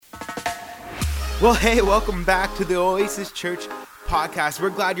Well, hey, welcome back to the Oasis Church podcast. We're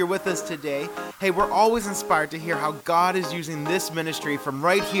glad you're with us today. Hey, we're always inspired to hear how God is using this ministry from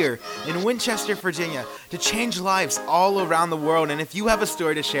right here in Winchester, Virginia, to change lives all around the world. And if you have a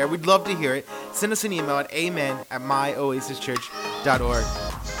story to share, we'd love to hear it. Send us an email at amen@myoasischurch.org.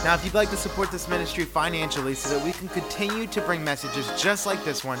 Now, if you'd like to support this ministry financially so that we can continue to bring messages just like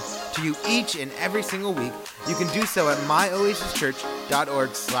this one to you each and every single week, you can do so at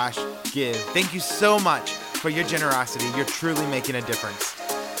myoasischurch.org/give. Thank you so much for your generosity. You're truly making a difference.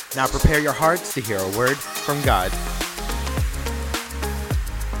 Now prepare your hearts to hear a word from God.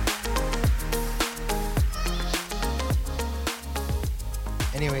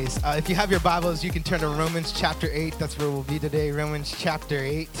 Anyways, if you have your Bibles, you can turn to Romans chapter 8. That's where we'll be today, Romans chapter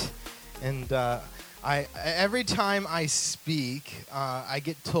 8. And every time I speak, I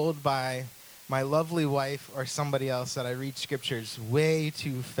get told by my lovely wife or somebody else that I read scriptures way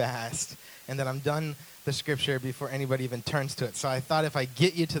too fast and that I'm done the scripture before anybody even turns to it. So I thought if I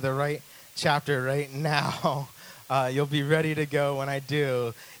get you to the right chapter right now, you'll be ready to go when I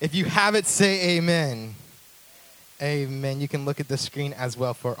do. If you have it, say amen. Amen. You can look at the screen as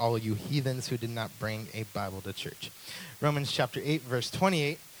well for all you heathens who did not bring a Bible to church. Romans chapter 8, verse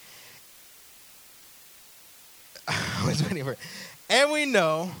 28. I was waiting for it. And we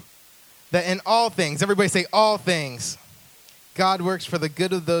know that in all things, everybody say all things, God works for the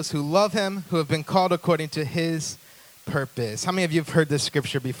good of those who love him, who have been called according to his purpose. How many of you have heard this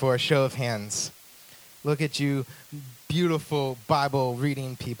scripture before? Show of hands. Look at you, beautiful Bible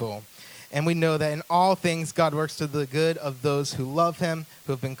reading people. And we know that in all things, God works to the good of those who love him,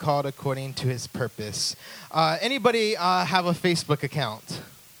 who have been called according to his purpose. Anybody have a Facebook account?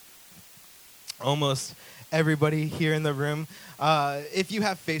 Almost everybody here in the room. If you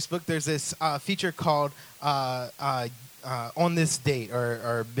have Facebook, there's this feature called On This Date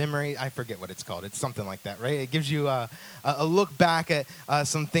or Memory. I forget what it's called. It's something like that, right? It gives you a look back at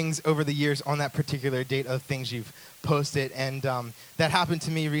some things over the years on that particular date of things you've posted. And that happened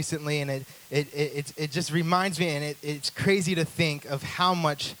to me recently, and it just reminds me, and it's crazy to think of how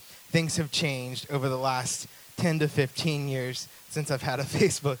much things have changed over the last 10 to 15 years since I've had a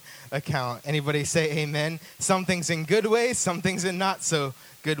Facebook account. Anybody say amen? Some things in good ways, some things in not so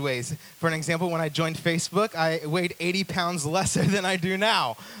good ways. For an example, when I joined Facebook, I weighed 80 pounds lesser than I do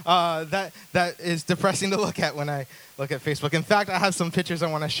now. That is depressing to look at when I look at Facebook. In fact, I have some pictures I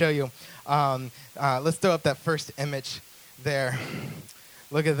want to show you. Let's throw up that first image there.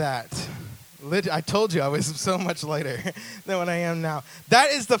 Look at that. I told you I was so much lighter than what I am now. That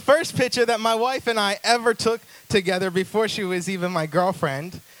is the first picture that my wife and I ever took together before she was even my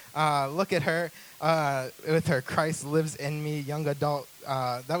girlfriend. Look at her with her Christ Lives in Me young adult.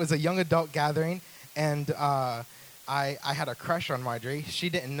 That was a young adult gathering, and I had a crush on Marjorie. She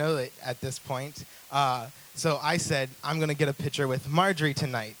didn't know it at this point. So I said, I'm going to get a picture with Marjorie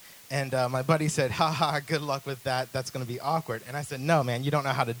tonight. And my buddy said, good luck with that. That's going to be awkward. And I said, no, man, you don't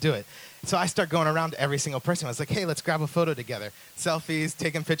know how to do it. So I start going around to every single person. I was like, hey, let's grab a photo together. Selfies,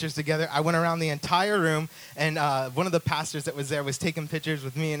 taking pictures together. I went around the entire room, and one of the pastors that was there was taking pictures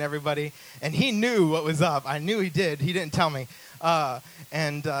with me and everybody. And he knew what was up. I knew he did. He didn't tell me. I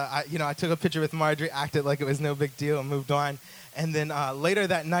took a picture with Marjorie, acted like it was no big deal, and moved on. And then later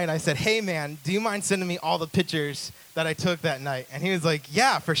that night, I said, hey, man, do you mind sending me all the pictures that I took that night? And he was like,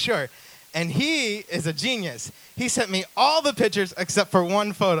 yeah, for sure. And he is a genius. He sent me all the pictures except for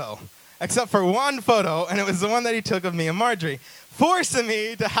one photo. And it was the one that he took of me and Marjorie, forcing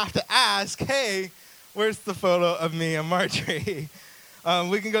me to have to ask, hey, where's the photo of me and Marjorie?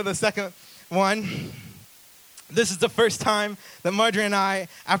 We can go to the second one. This is the first time that Marjorie and I,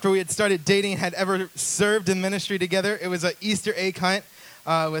 after we had started dating, had ever served in ministry together. It was an Easter egg hunt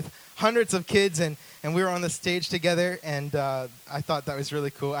with hundreds of kids, and we were on the stage together, and I thought that was really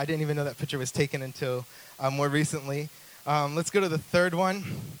cool. I didn't even know that picture was taken until more recently. Let's go to the third one.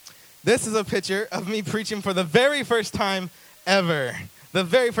 This is a picture of me preaching for the very first time ever. The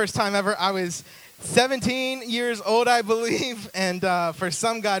very first time ever. I was 17 years old, I believe, and for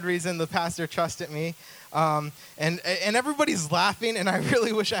some God reason, the pastor trusted me. And everybody's laughing, and I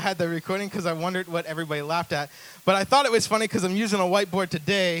really wish I had the recording because I wondered what everybody laughed at. But I thought it was funny because I'm using a whiteboard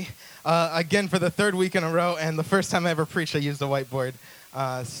today, again for the third week in a row, and the first time I ever preached, I used a whiteboard.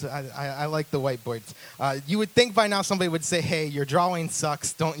 So I like the whiteboards. You would think by now somebody would say, hey, your drawing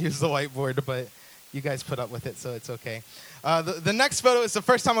sucks, don't use the whiteboard, but you guys put up with it, so it's okay. The next photo is the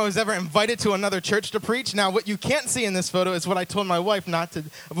first time I was ever invited to another church to preach. Now, what you can't see in this photo is what I told my wife not to.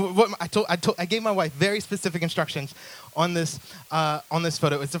 I gave my wife very specific instructions on this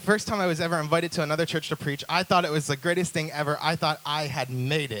photo. It's the first time I was ever invited to another church to preach. I thought it was the greatest thing ever. I thought I had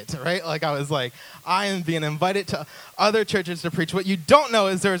made it, right? Like I was like, I am being invited to other churches to preach. What you don't know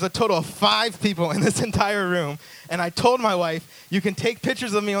is there was a total of 5 people in this entire room. And I told my wife, you can take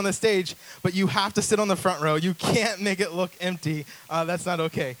pictures of me on the stage, but you have to sit on the front row. You can't make it look empty. That's not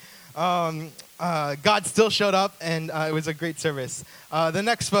okay. God still showed up, and it was a great service. The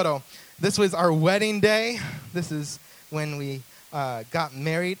next photo. This was our wedding day. This is when we got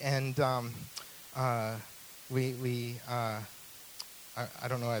married, and I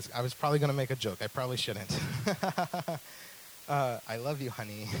don't know. I was probably going to make a joke. I probably shouldn't. I love you,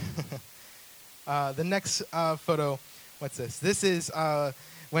 honey. The next photo, what's this? This is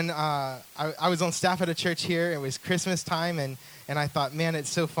when I was on staff at a church here. It was Christmas time, and I thought, man, it's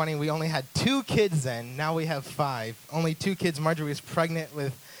so funny. We only had 2 kids then. Now we have 5. Only 2 kids. Marjorie was pregnant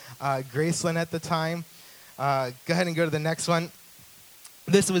with Gracelyn at the time. Go ahead and go to the next one.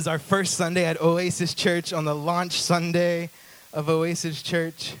 This was our first Sunday at Oasis Church on the launch Sunday of Oasis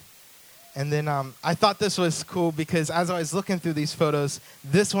Church. And then I thought this was cool because as I was looking through these photos,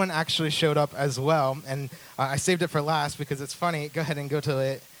 this one actually showed up as well. And I saved it for last because it's funny. Go ahead and go to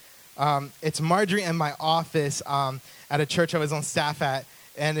it. It's Marjorie in my office at a church I was on staff at.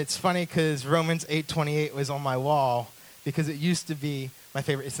 And it's funny because Romans 8:28 was on my wall because it used to be my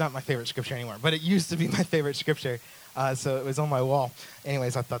favorite. It's not my favorite scripture anymore, but it used to be my favorite scripture. So it was on my wall.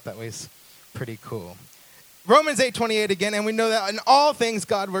 Anyways, I thought that was pretty cool. Romans 8:28 again, and we know that in all things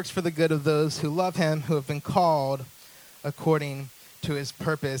God works for the good of those who love him, who have been called according to his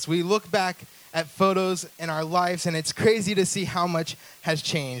purpose. We look back at photos in our lives, and it's crazy to see how much has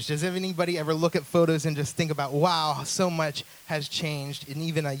changed. Does anybody ever look at photos and just think about, wow, so much has changed in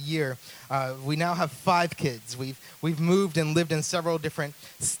even a year? We now have 5 kids. We've moved and lived in several different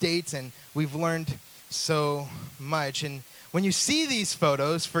states, and we've learned so much. And when you see these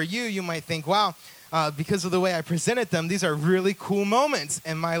photos, for you, you might think, wow, because of the way I presented them, these are really cool moments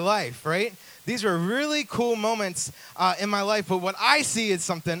in my life, right? These are really cool moments in my life, but what I see is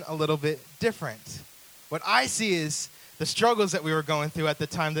something a little bit different. What I see is the struggles that we were going through at the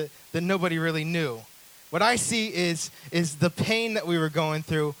time that nobody really knew. What I see is the pain that we were going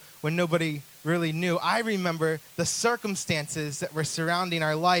through when nobody really knew. I remember the circumstances that were surrounding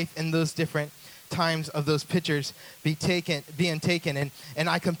our life in those different times of those pictures being taken, and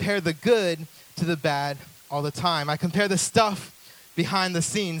I compare the good to the bad all the time. I compare the stuff behind the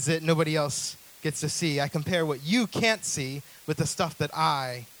scenes that nobody else gets to see. I compare what you can't see with the stuff that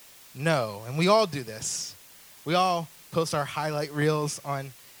I know. And we all do this. We all post our highlight reels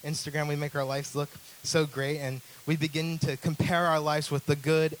on Instagram. We make our lives look so great, and we begin to compare our lives with the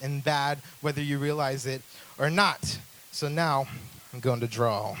good and bad, whether you realize it or not. So now I'm going to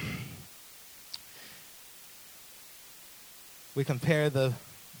draw. We compare the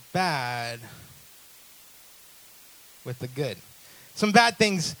bad with the good. Some bad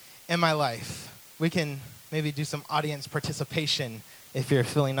things in my life. We can maybe do some audience participation if you're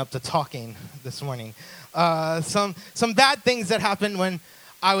feeling up to talking this morning. Some bad things that happened when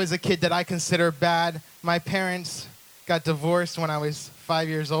I was a kid that I consider bad. My parents got divorced when I was 5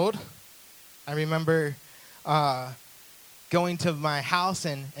 years old. I remember going to my house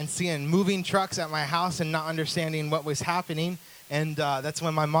and seeing moving trucks at my house and not understanding what was happening. And that's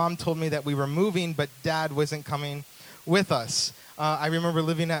when my mom told me that we were moving, but Dad wasn't coming with us. I remember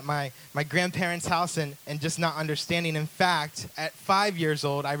living at my grandparents' house and just not understanding. In fact, at 5 years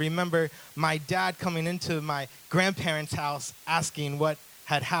old, I remember my dad coming into my grandparents' house asking what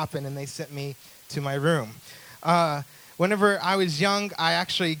had happened, and they sent me to my room. Whenever I was young, I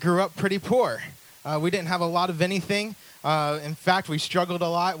actually grew up pretty poor. We didn't have a lot of anything. In fact, we struggled a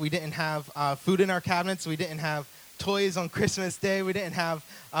lot. We didn't have food in our cabinets. We didn't have toys on Christmas Day. We didn't have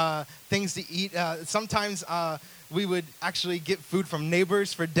things to eat. Sometimes we would actually get food from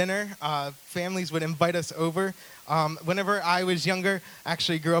neighbors for dinner. Families would invite us over. Whenever I was younger, I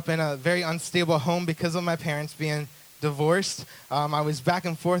actually grew up in a very unstable home because of my parents being divorced. I was back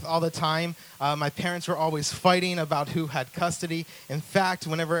and forth all the time. My parents were always fighting about who had custody. In fact,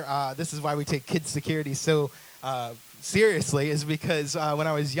 whenever, this is why we take kids' security so seriously, is because when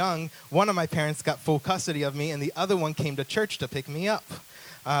I was young, one of my parents got full custody of me, and the other one came to church to pick me up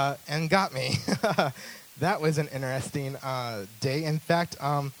and got me. That was an interesting day. In fact,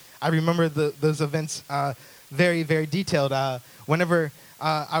 I remember those events very, very detailed. Whenever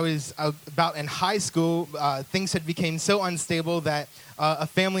I was about in high school, things had become so unstable that a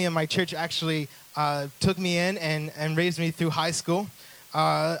family in my church actually took me in and raised me through high school.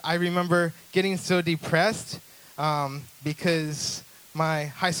 I remember getting so depressed because my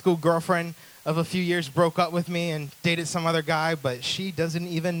high school girlfriend of a few years broke up with me and dated some other guy, but she doesn't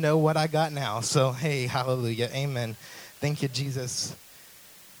even know what I got now. So, hey, hallelujah, amen. Thank you, Jesus.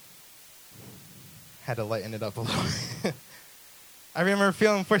 Had to lighten it up a little. I remember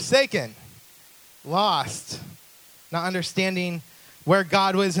feeling forsaken, lost, not understanding where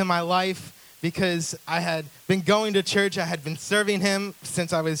God was in my life, because I had been going to church. I had been serving him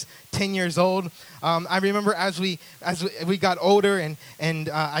since I was 10 years old. I remember as we got older and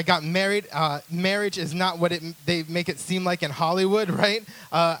I got married, marriage is not what they make it seem like in Hollywood, right?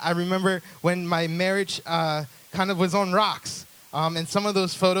 I remember when my marriage kind of was on rocks. And some of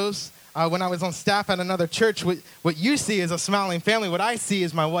those photos, when I was on staff at another church, what you see is a smiling family. What I see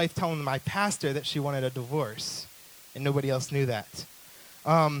is my wife telling my pastor that she wanted a divorce, and nobody else knew that.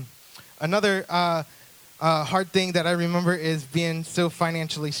 Another hard thing that I remember is being so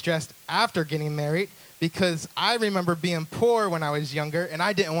financially stressed after getting married, because I remember being poor when I was younger, and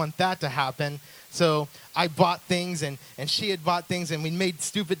I didn't want that to happen. So I bought things, and she had bought things, and we made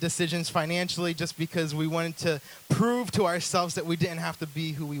stupid decisions financially just because we wanted to prove to ourselves that we didn't have to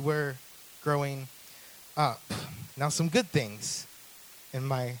be who we were growing up. Now, some good things in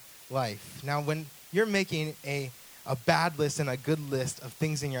my life. Now, when you're making a bad list and a good list of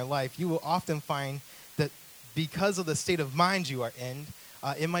things in your life, you will often find that because of the state of mind you are in,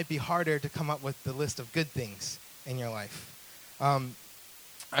 it might be harder to come up with the list of good things in your life.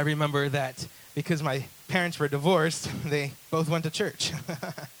 I remember that because my parents were divorced, they both went to church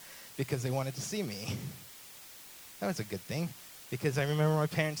because they wanted to see me. That was a good thing, because I remember my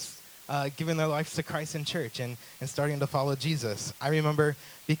parents giving their lives to Christ in church and starting to follow Jesus. I remember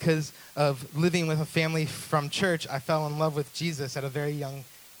because of living with a family from church, I fell in love with Jesus at a very young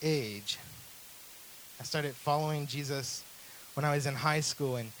age. I started following Jesus when I was in high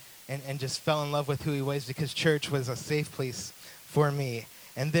school and just fell in love with who he was, because church was a safe place for me.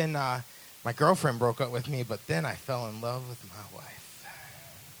 And then my girlfriend broke up with me, but then I fell in love with my wife.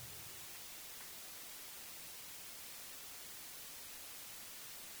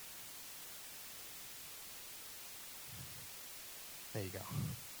 There you go.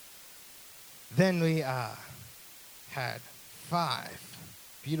 Then we had 5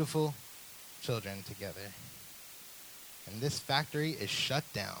 beautiful children together. And this factory is shut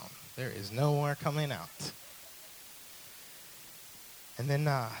down. There is no more coming out. And then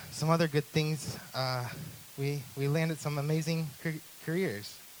some other good things. We landed some amazing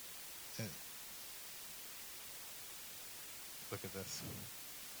careers. Look at this.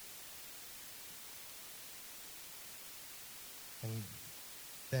 And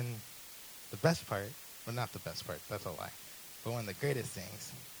then the best part, well, not the best part, that's a lie, but one of the greatest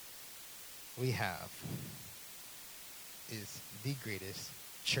things we have is the greatest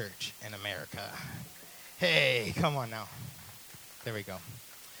church in America. Hey, come on now. There we go.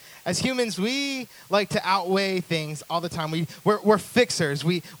 As humans, we like to outweigh things all the time. We're fixers.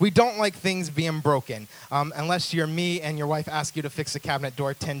 We don't like things being broken. Unless you're me and your wife asks you to fix a cabinet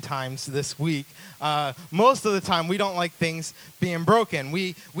door 10 times this week. Most of the time, we don't like things being broken.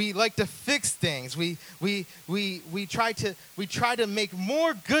 We like to fix things. We try to make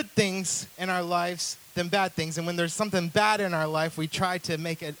more good things in our lives than bad things. And when there's something bad in our life, we try to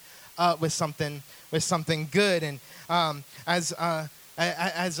make it with something good. And as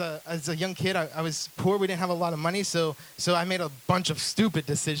a young kid, I was poor. We didn't have a lot of money, so I made a bunch of stupid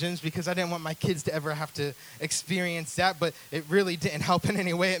decisions because I didn't want my kids to ever have to experience that, but it really didn't help in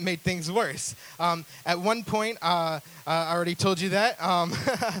any way. It made things worse. At one point, I already told you that.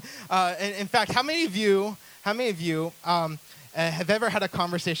 In fact, how many of you have ever had a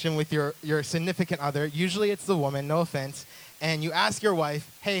conversation with your significant other? Usually it's the woman, no offense, and you ask your wife,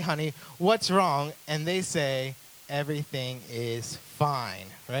 "Hey, honey, what's wrong?" And they say, "Everything is fine,"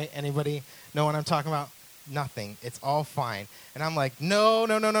 right? Anybody know what I'm talking about? Nothing. It's all fine. And I'm like, no.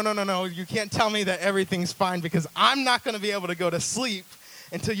 You can't tell me that everything's fine, because I'm not going to be able to go to sleep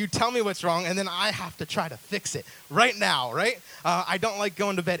until you tell me what's wrong, and then I have to try to fix it right now, right? I don't like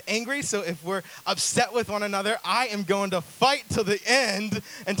going to bed angry, so if we're upset with one another, I am going to fight to the end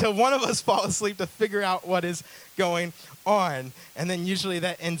until one of us falls asleep to figure out what is going on. And then usually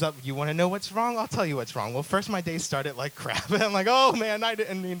that ends up, you want to know what's wrong? I'll tell you what's wrong. Well, first my day started like crap. And I'm like, oh man, I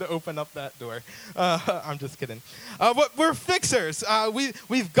didn't mean to open up that door. I'm just kidding. But we're fixers.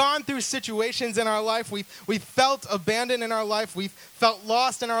 We've gone through situations in our life. We've felt abandoned in our life. We've felt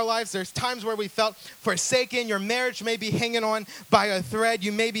lost in our lives. There's times where we felt forsaken. Your marriage may be hanging on by a thread.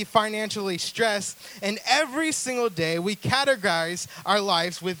 You may be financially stressed. And every single day we categorize our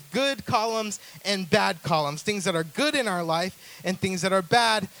lives with good columns and bad columns. Things things that are good in our life and things that are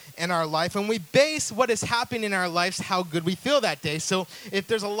bad in our life. And we base what is happening in our lives how good we feel that day. So if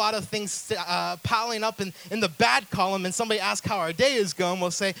there's a lot of things piling up in the bad column and somebody asks how our day is going,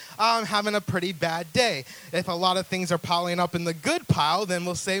 we'll say, oh, I'm having a pretty bad day. If a lot of things are piling up in the good pile, then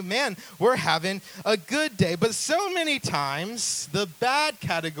we'll say, man, we're having a good day. But so many times, the bad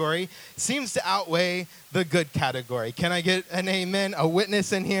category seems to outweigh the good category. Can I get an amen, a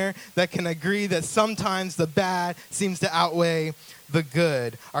witness in here that can agree that sometimes the bad seems to outweigh the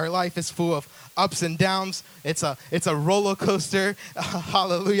good? Our life is full of ups and downs. It's a roller coaster.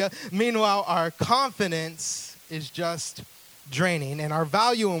 Hallelujah. Meanwhile, our confidence is just draining, and our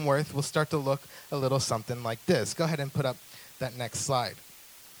value and worth will start to look a little something like this. Go ahead and put up that next slide.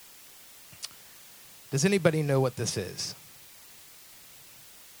 Does anybody know what this is?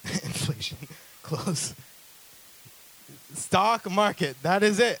 Inflation. Close. Stock market. That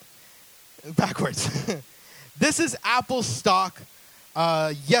is it. Backwards. This is Apple stock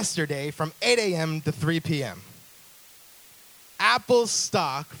yesterday from 8 a.m. to 3 p.m. Apple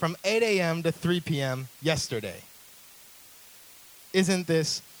stock from 8 a.m. to 3 p.m. yesterday. Isn't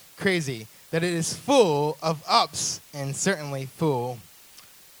this crazy that it is full of ups and certainly full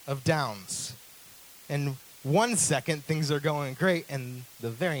of downs? In 1 second, things are going great, and the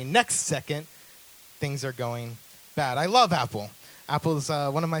very next second, things are going bad. I love Apple. Apple's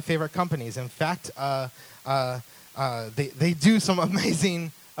one of my favorite companies. In fact, they do some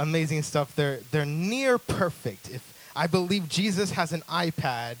amazing stuff. They're near perfect. If I believe Jesus has an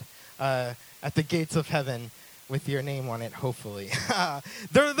iPad at the gates of heaven with your name on it, hopefully.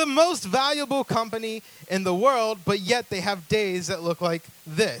 They're the most valuable company in the world, but yet they have days that look like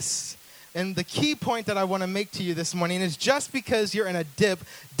this. And the key point that I want to make to you this morning is just because you're in a dip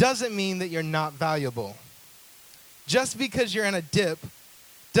doesn't mean that you're not valuable. Just because you're in a dip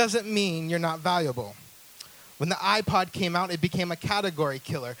doesn't mean you're not valuable. When the iPod came out, it became a category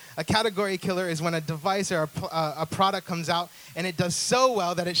killer. A category killer is when a device or a product comes out and it does so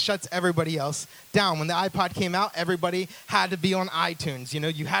well that it shuts everybody else down. When the iPod came out, everybody had to be on iTunes. You know,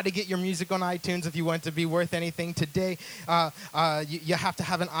 you had to get your music on iTunes if you want it to be worth anything. Today, you have to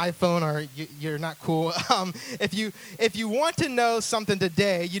have an iPhone or you're not cool. If you want to know something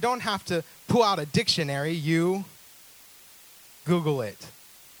today, you don't have to pull out a dictionary. You Google it.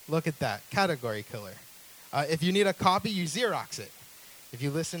 Look at that. Category killer. If you need a copy, you Xerox it. If you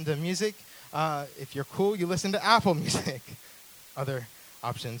listen to music, if you're cool, you listen to Apple Music. Other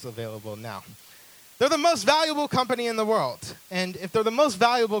options available now. They're the most valuable company in the world. And if they're the most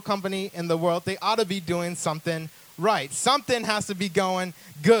valuable company in the world, they ought to be doing something right. Something has to be going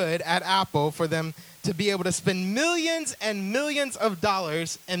good at Apple for them to be able to spend millions and millions of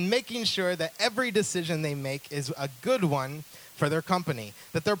dollars in making sure that every decision they make is a good one for their company,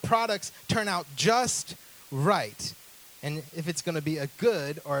 that their products turn out just right, and if it's going to be a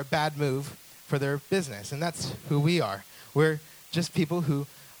good or a bad move for their business. And that's who we are. We're just people who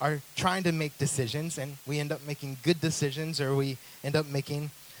are trying to make decisions, and we end up making good decisions or we end up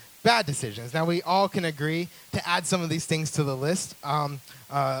making bad decisions. Now, we all can agree to add some of these things to the list.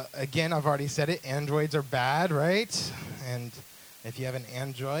 Again, I've already said it, Androids are bad, right? And if you have an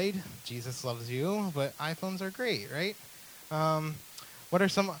Android, Jesus loves you, but iPhones are great, right? What are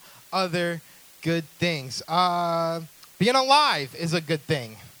some other good things? Being alive is a good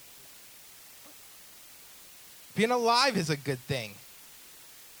thing. Being alive is a good thing.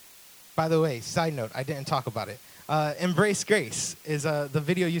 By the way, side note, I didn't talk about it. Embrace Grace is the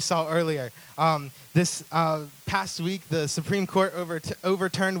video you saw earlier. This past week, the Supreme Court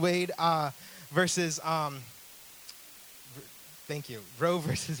overturned Wade versus, thank you, Roe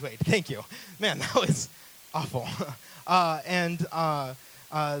versus Wade. Thank you. Man, that was awful.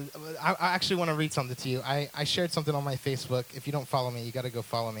 I actually want to read something to you. I shared something on my Facebook. If you don't follow me, you got to go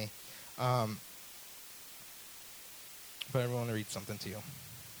follow me. But I want to read something to you.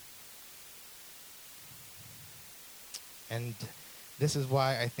 And this is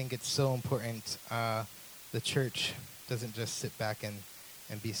why I think it's so important the church doesn't just sit back and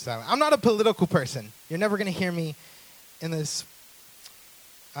be silent. I'm not a political person. You're never going to hear me in this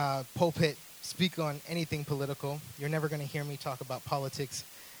pulpit speak on anything political. You're never going to hear me talk about politics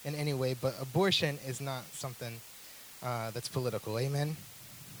in any way, but abortion is not something that's political. Amen?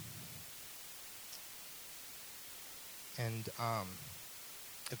 And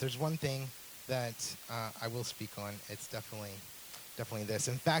if there's one thing that I will speak on, it's definitely this.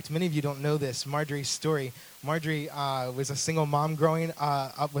 In fact, many of you don't know this, Marjorie's story. Marjorie was a single mom growing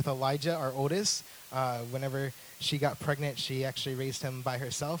up with Elijah, our oldest. Whenever she got pregnant, she actually raised him by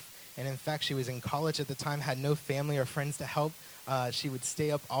herself. And in fact, she was in college at the time, had no family or friends to help. She would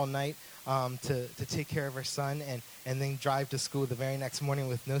stay up all night to take care of her son and then drive to school the very next morning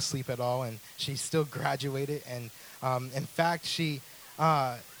with no sleep at all. And she still graduated. And in fact,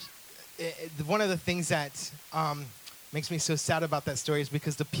 one of the things that makes me so sad about that story is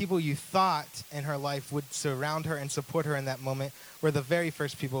because the people you thought in her life would surround her and support her in that moment were the very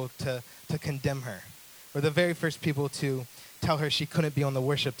first people to condemn her, were the very first people to tell her she couldn't be on the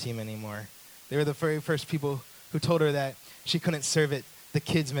worship team anymore. They were the very first people who told her that she couldn't serve at the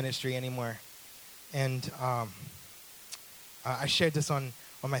kids ministry anymore. And I shared this on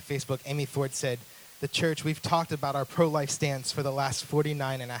my Facebook. Amy Ford said, "The church, we've talked about our pro-life stance for the last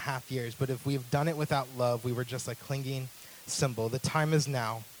 49 and a half years, but if we've done it without love, we were just a clinging symbol. The time is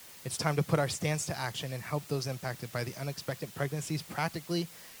now. It's time to put our stance to action and help those impacted by the unexpected pregnancies practically,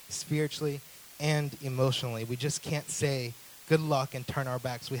 spiritually, and emotionally. We just can't say good luck and turn our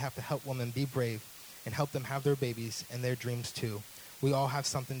backs. We have to help women be brave and help them have their babies and their dreams too. We all have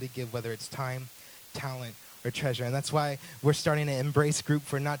something to give, whether it's time, talent, or treasure." And that's why we're starting an Embrace group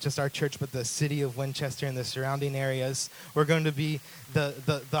for not just our church, but the city of Winchester and the surrounding areas. We're going to be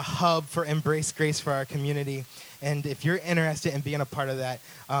the hub for Embrace Grace for our community. And if you're interested in being a part of that,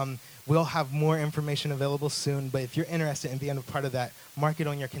 we'll have more information available soon. But if you're interested in being a part of that, mark it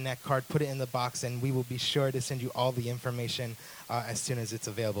on your Connect card, put it in the box, and we will be sure to send you all the information as soon as it's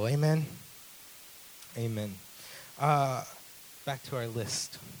available. Amen? Amen. Back to our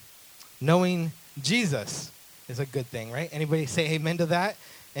list. Knowing Jesus is a good thing, right? Anybody say amen to that?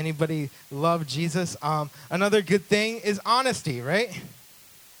 Anybody love Jesus? Another good thing is honesty, right?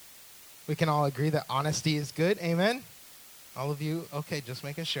 We can all agree that honesty is good. Amen? All of you? Okay, just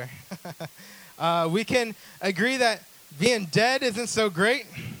making sure. We can agree that being dead isn't so great.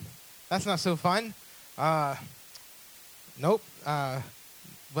 That's not so fun. Nope.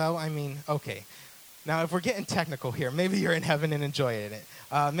 Well, I mean, okay. Now, if we're getting technical here, maybe you're in heaven and enjoying it.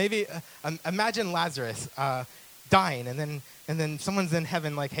 Maybe imagine Lazarus dying, and then someone's in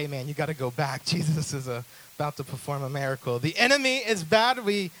heaven like, "Hey, man, you got to go back. Jesus is about to perform a miracle." The enemy is bad.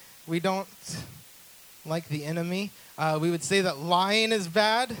 We don't like the enemy. We would say that lying is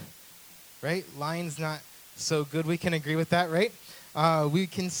bad, right? Lying's not so good. We can agree with that, right? We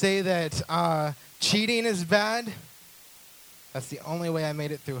can say that cheating is bad. That's the only way I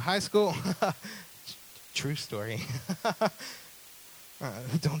made it through high school. True story.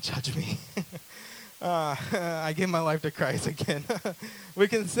 Don't judge me. I gave my life to Christ again. We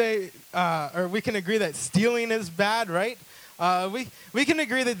can say, or we can agree that stealing is bad, right? We can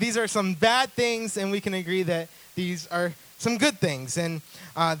agree that these are some bad things, and we can agree that these are some good things. And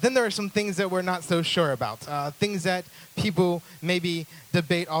then there are some things that we're not so sure about, things that people maybe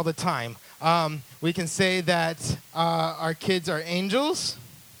debate all the time. We can say that our kids are angels.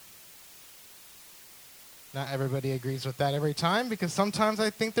 Not everybody agrees with that every time, because sometimes I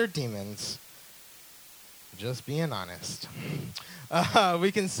think they're demons. Just being honest.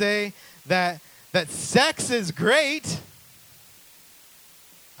 We can say that sex is great.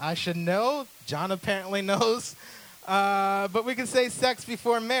 I should know. John apparently knows. But we can say sex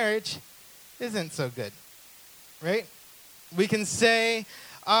before marriage isn't so good, right? We can say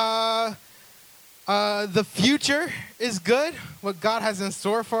the future is good, what God has in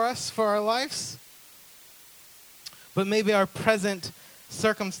store for us, for our lives. But maybe our present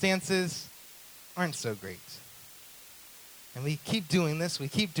circumstances aren't so great. And we keep doing this,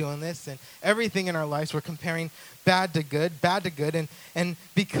 and everything in our lives, we're comparing bad to good. And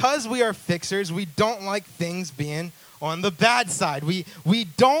because we are fixers, we don't like things being on the bad side. We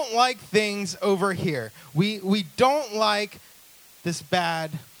don't like things over here. We don't like this bad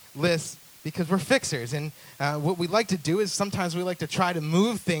list because we're fixers. And what we like to do is sometimes we like to try to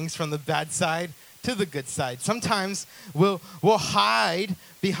move things from the bad side to the good side. Sometimes we'll hide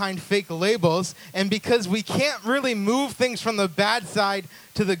behind fake labels, and because we can't really move things from the bad side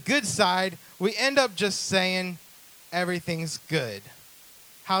to the good side, we end up just saying everything's good.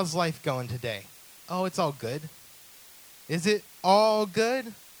 How's life going today? Oh, it's all good. Is it all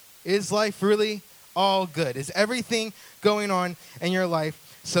good? Is life really all good? Is everything going on in your life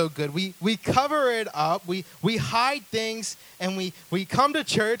so good? We cover it up, we hide things, and we come to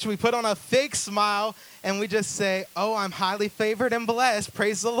church, we put on a fake smile, and we just say, "Oh, I'm highly favored and blessed,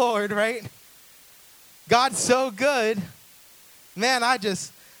 praise the Lord," right? God's so good. Man, I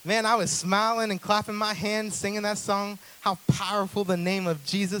was smiling and clapping my hands, singing that song, how powerful the name of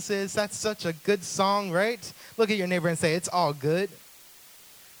Jesus is. That's such a good song, right? Look at your neighbor and say, "It's all good."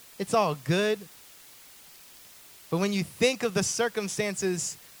 It's all good. But when you think of the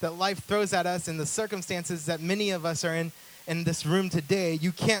circumstances that life throws at us and the circumstances that many of us are in this room today,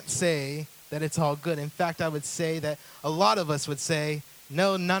 you can't say that it's all good. In fact, I would say that a lot of us would say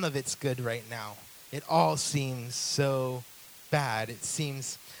No, none of it's good right now. It all seems so bad. It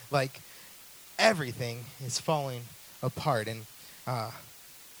seems like everything is falling apart. And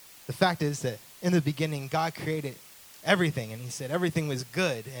the fact is that in the beginning, God created everything, and he said everything was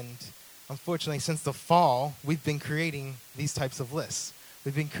good. And unfortunately, since the fall, we've been creating these types of lists.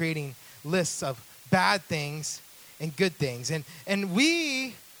 We've been creating lists of bad things and good things. And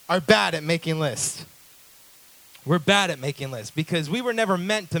we are bad at making lists. We're bad at making lists because we were never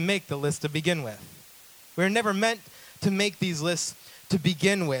meant to make the list to begin with. We were never meant to make these lists to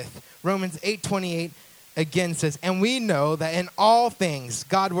begin with. Romans 8:28 again says, and we know that in all things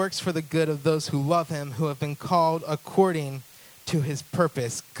God works for the good of those who love him, who have been called according to his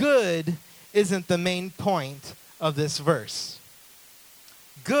purpose. Good isn't the main point of this verse.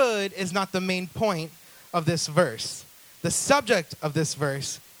 Good is not the main point of this verse. The subject of this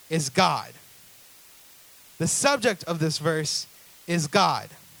verse is God. The subject of this verse is God.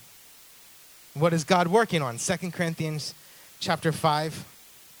 What is God working on? 2 Corinthians chapter 5,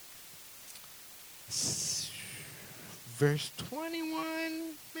 verse 21,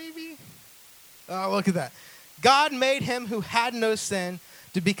 maybe? Oh, look at that. God made him who had no sin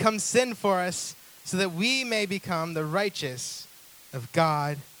to become sin for us so that we may become the righteous of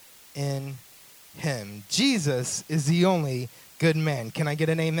God in him. Jesus is the only good man. Can I get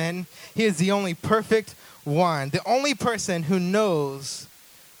an amen? He is the only perfect one, the only person who knows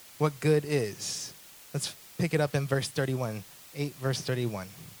what good is. Let's pick it up in verse 31, 8 verse 31.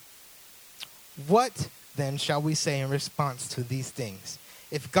 What then shall we say in response to these things?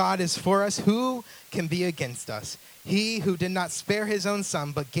 If God is for us, who can be against us? He who did not spare his own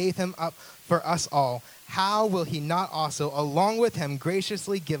son, but gave him up for us all, how will he not also, along with him,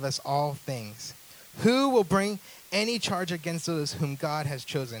 graciously give us all things? Who will bring any charge against those whom God has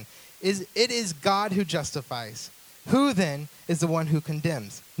chosen? It is God who justifies. Who then is the one who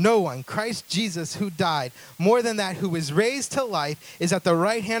condemns? No one. Christ Jesus, who died, more than that, who was raised to life, is at the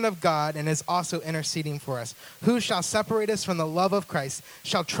right hand of God and is also interceding for us. Who shall separate us from the love of Christ?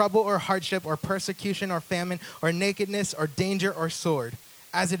 Shall trouble or hardship or persecution or famine or nakedness or danger or sword?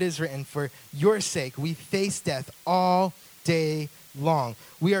 As it is written, for your sake we face death all day long.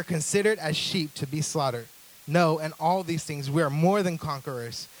 We are considered as sheep to be slaughtered. No, in all these things we are more than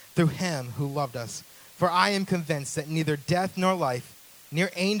conquerors through him who loved us. For I am convinced that neither death nor life, neither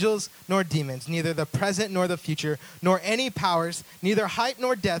angels nor demons, neither the present nor the future, nor any powers, neither height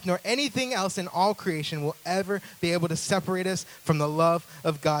nor depth, nor anything else in all creation will ever be able to separate us from the love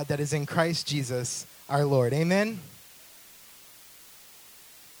of God that is in Christ Jesus our Lord. Amen?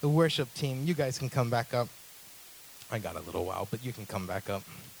 The worship team, you guys can come back up. I got a little while, but you can come back up.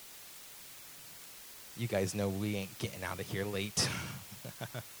 You guys know we ain't getting out of here late.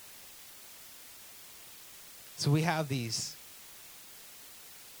 So we have these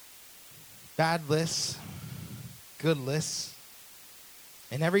bad lists, good lists,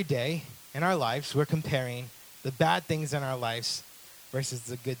 and every day in our lives we're comparing the bad things in our lives versus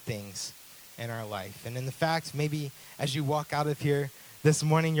the good things in our life. And in the fact, maybe as you walk out of here this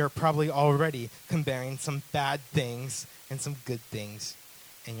morning, you're probably already comparing some bad things and some good things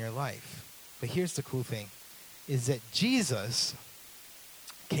in your life. But here's the cool thing, is that Jesus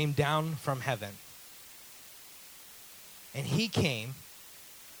came down from heaven. And he came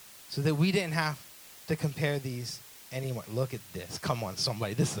so that we didn't have to compare these anymore. Look at this. Come on,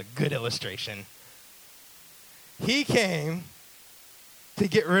 somebody. This is a good illustration. He came to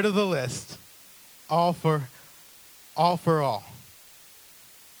get rid of the list, all for all.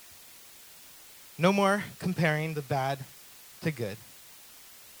 No more comparing the bad to good.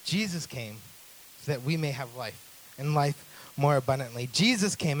 Jesus came so that we may have life, and life more abundantly.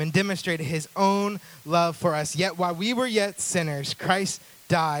 Jesus came and demonstrated his own love for us. Yet while we were yet sinners, Christ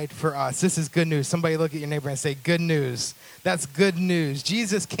died for us. This is good news. Somebody look at your neighbor and say, good news. That's good news.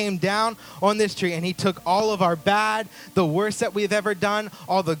 Jesus came down on this tree and he took all of our bad, the worst that we've ever done,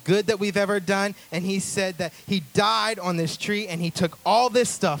 all the good that we've ever done, and he said that he died on this tree and he took all this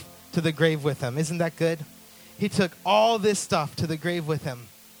stuff to the grave with him. Isn't that good? He took all this stuff to the grave with him.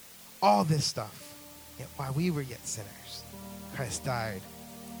 All this stuff. Yet while we were yet sinners, Christ died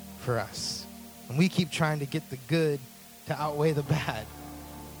for us. And we keep trying to get the good to outweigh the bad.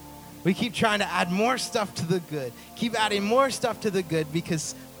 We keep trying to add more stuff to the good. Keep adding more stuff to the good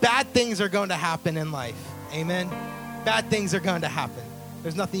because bad things are going to happen in life. Amen? Bad things are going to happen.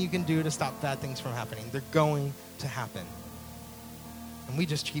 There's nothing you can do to stop bad things from happening. They're going to happen. And we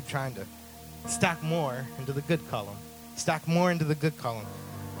just keep trying to stack more into the good column. Stack more into the good column.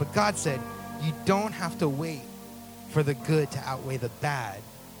 But God said, you don't have to wait for the good to outweigh the bad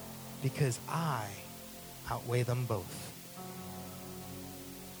because I outweigh them both.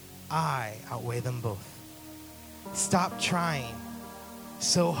 I outweigh them both. Stop trying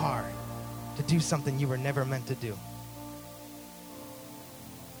so hard to do something you were never meant to do.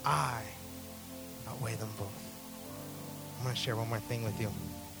 I outweigh them both. I'm going to share one more thing with you.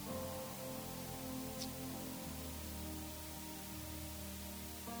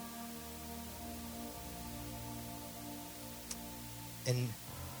 In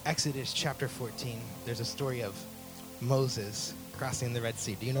Exodus chapter 14, there's a story of Moses crossing the Red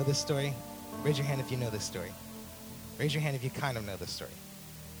Sea. Do you know this story? Raise your hand if you know this story. Raise your hand if you kind of know this story.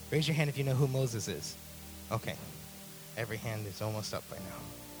 Raise your hand if you know who Moses is. Okay. Every hand is almost up by now.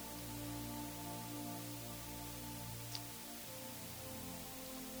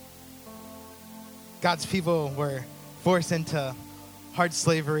 God's people were forced into hard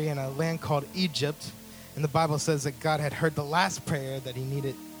slavery in a land called Egypt. And the Bible says that God had heard the last prayer that he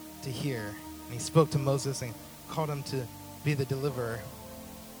needed to hear. And he spoke to Moses and called him to be the deliverer.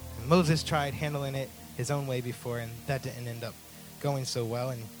 And Moses tried handling it his own way before, and that didn't end up going so well.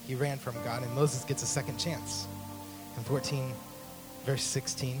 And he ran from God, and Moses gets a second chance. In 14, verse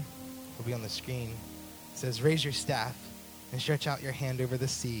 16, will be on the screen. It says, "Raise your staff and stretch out your hand over the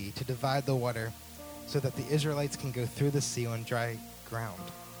sea to divide the water so that the Israelites can go through the sea on dry ground.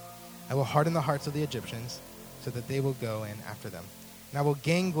 I will harden the hearts of the Egyptians so that they will go in after them. And I will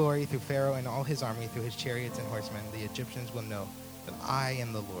gain glory through Pharaoh and all his army, through his chariots and horsemen. The Egyptians will know that I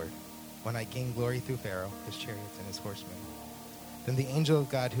am the Lord when I gain glory through Pharaoh, his chariots, and his horsemen." Then the angel of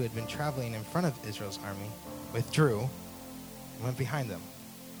God who had been traveling in front of Israel's army withdrew and went behind them.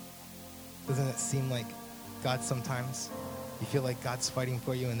 Doesn't it seem like God sometimes? You feel like God's fighting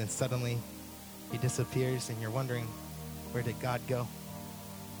for you, and then suddenly he disappears, and you're wondering, where did God go?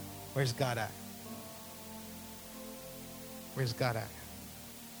 Where's God at? Where's God at?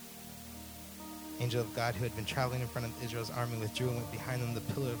 Angel of God who had been traveling in front of Israel's army withdrew and went behind them. The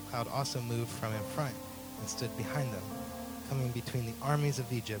pillar of cloud also moved from in front and stood behind them, coming between the armies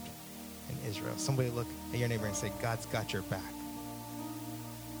of Egypt and Israel. Somebody look at your neighbor and say, God's got your back.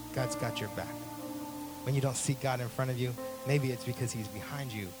 God's got your back. When you don't see God in front of you, maybe it's because he's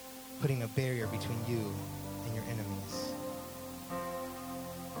behind you, putting a barrier between you and your enemies.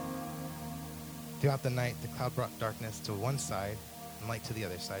 Throughout the night, the cloud brought darkness to one side and light to the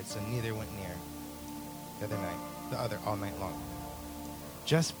other side, so neither went near the other all night long.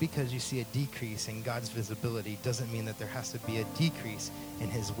 Just because you see a decrease in God's visibility doesn't mean that there has to be a decrease in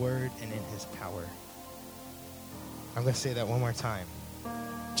his word and in his power. I'm going to say that one more time.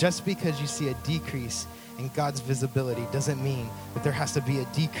 Just because you see a decrease in God's visibility doesn't mean that there has to be a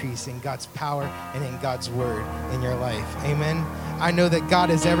decrease in God's power and in God's word in your life. Amen. I know that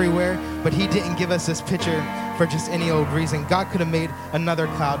God is everywhere, but he didn't give us this picture for just any old reason. God could have made another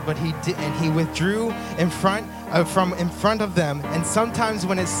cloud, but he didn't. He withdrew from in front of them. And sometimes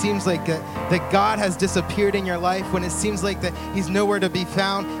when it seems like that God has disappeared in your life, when it seems like that he's nowhere to be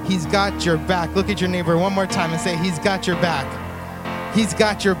found, he's got your back. Look at your neighbor one more time and say, he's got your back. He's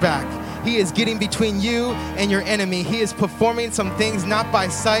got your back. He is getting between you and your enemy. He is performing some things not by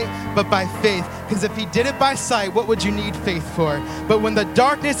sight, but by faith. Because if he did it by sight, what would you need faith for? But when the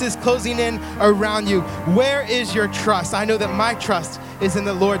darkness is closing in around you, where is your trust? I know that my trust is in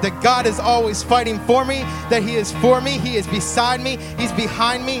the Lord, that God is always fighting for me, that he is for me, he is beside me, he's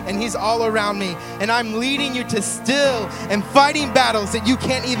behind me, and he's all around me. And I'm leading you to still and fighting battles that you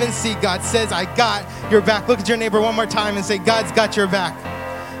can't even see. God says, I got your back. Look at your neighbor one more time and say, God's got your back.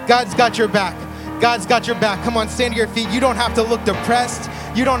 God's got your back. God's got your back. Come on, stand to your feet. You don't have to look depressed.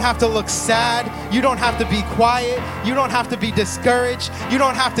 You don't have to look sad. You don't have to be quiet. You don't have to be discouraged. You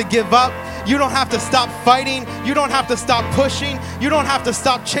don't have to give up. You don't have to stop fighting. You don't have to stop pushing. You don't have to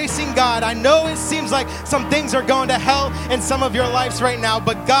stop chasing God. I know it seems like some things are going to hell in some of your lives right now,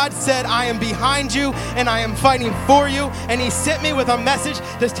 but God said, I am behind you and I am fighting for you. And he sent me with a message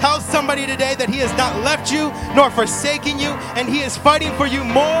to tell somebody today that he has not left you nor forsaken you, and he is fighting for you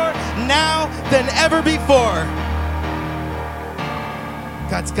more now than ever before.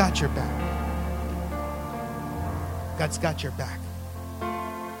 God's got your back. God's got your back.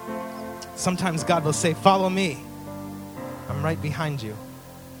 Sometimes God will say, follow me. I'm right behind you.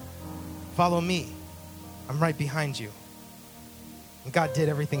 Follow me. I'm right behind you. And God did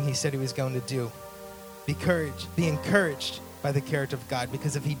everything he said he was going to do. Be encouraged by the character of God,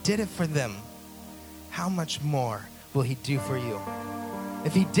 because if he did it for them, how much more will he do for you?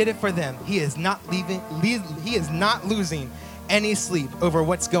 If he did it for them, he is not losing any sleep over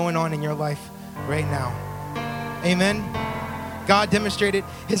what's going on in your life right now. Amen. God demonstrated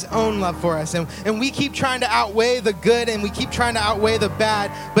his own love for us. And we keep trying to outweigh the good and we keep trying to outweigh the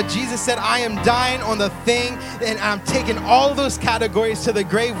bad. But Jesus said, I am dying on the thing and I'm taking all of those categories to the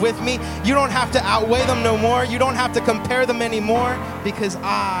grave with me. You don't have to outweigh them no more. You don't have to compare them anymore because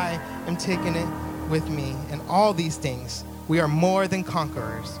I am taking it with me. And all these things, we are more than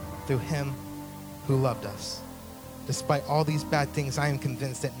conquerors through him who loved us. Despite all these bad things, I am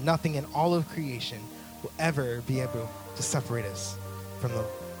convinced that nothing in all of creation will ever be able to separate us from the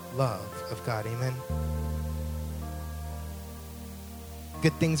love of God. Amen.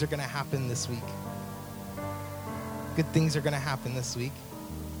 Good things are going to happen this week. Good things are going to happen this week.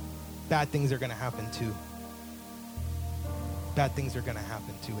 Bad things are going to happen too. Bad things are going to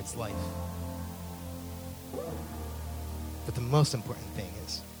happen too. It's life. But the most important thing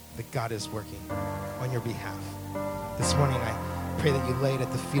is that God is working on your behalf. This morning, I pray that you lay it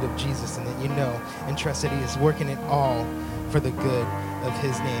at the feet of Jesus and that you know and trust that he is working it all for the good of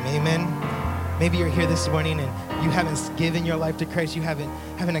his name. Amen. Maybe you're here this morning and you haven't given your life to Christ. You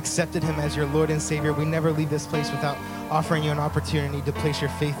haven't accepted him as your Lord and Savior. We never leave this place without offering you an opportunity to place your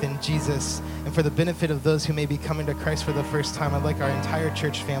faith in Jesus. And for the benefit of those who may be coming to Christ for the first time, I'd like our entire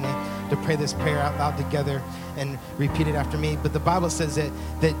church family to pray this prayer out loud together and repeat it after me. But the Bible says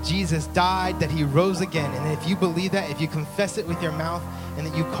that Jesus died, that he rose again. And if you believe that, if you confess it with your mouth, and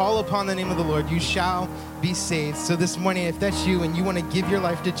that you call upon the name of the Lord, you shall be saved. So this morning, if that's you and you want to give your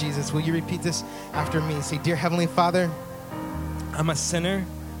life to Jesus, will you repeat this after me? Say, Dear Heavenly Father, I'm a sinner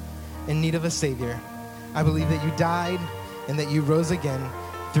in need of a Savior. I believe that you died and that you rose again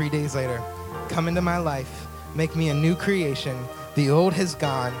 3 days later. Come into my life. Make me a new creation. The old has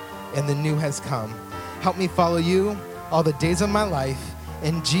gone and the new has come. Help me follow you all the days of my life.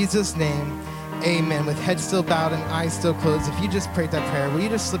 In Jesus' name, amen. With head still bowed and eyes still closed, if you just prayed that prayer, will you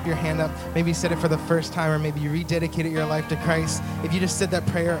just slip your hand up? Maybe you said it for the first time, or maybe you rededicated your life to Christ. If you just said that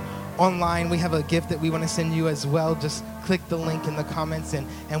prayer online, we have a gift that we want to send you as well. Just click the link in the comments and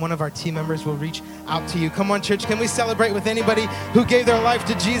one of our team members will reach out to you. Come on, church, can we celebrate with anybody who gave their life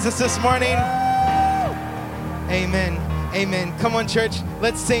to Jesus this morning? Amen. Amen. Come on, church,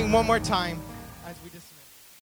 let's sing one more time.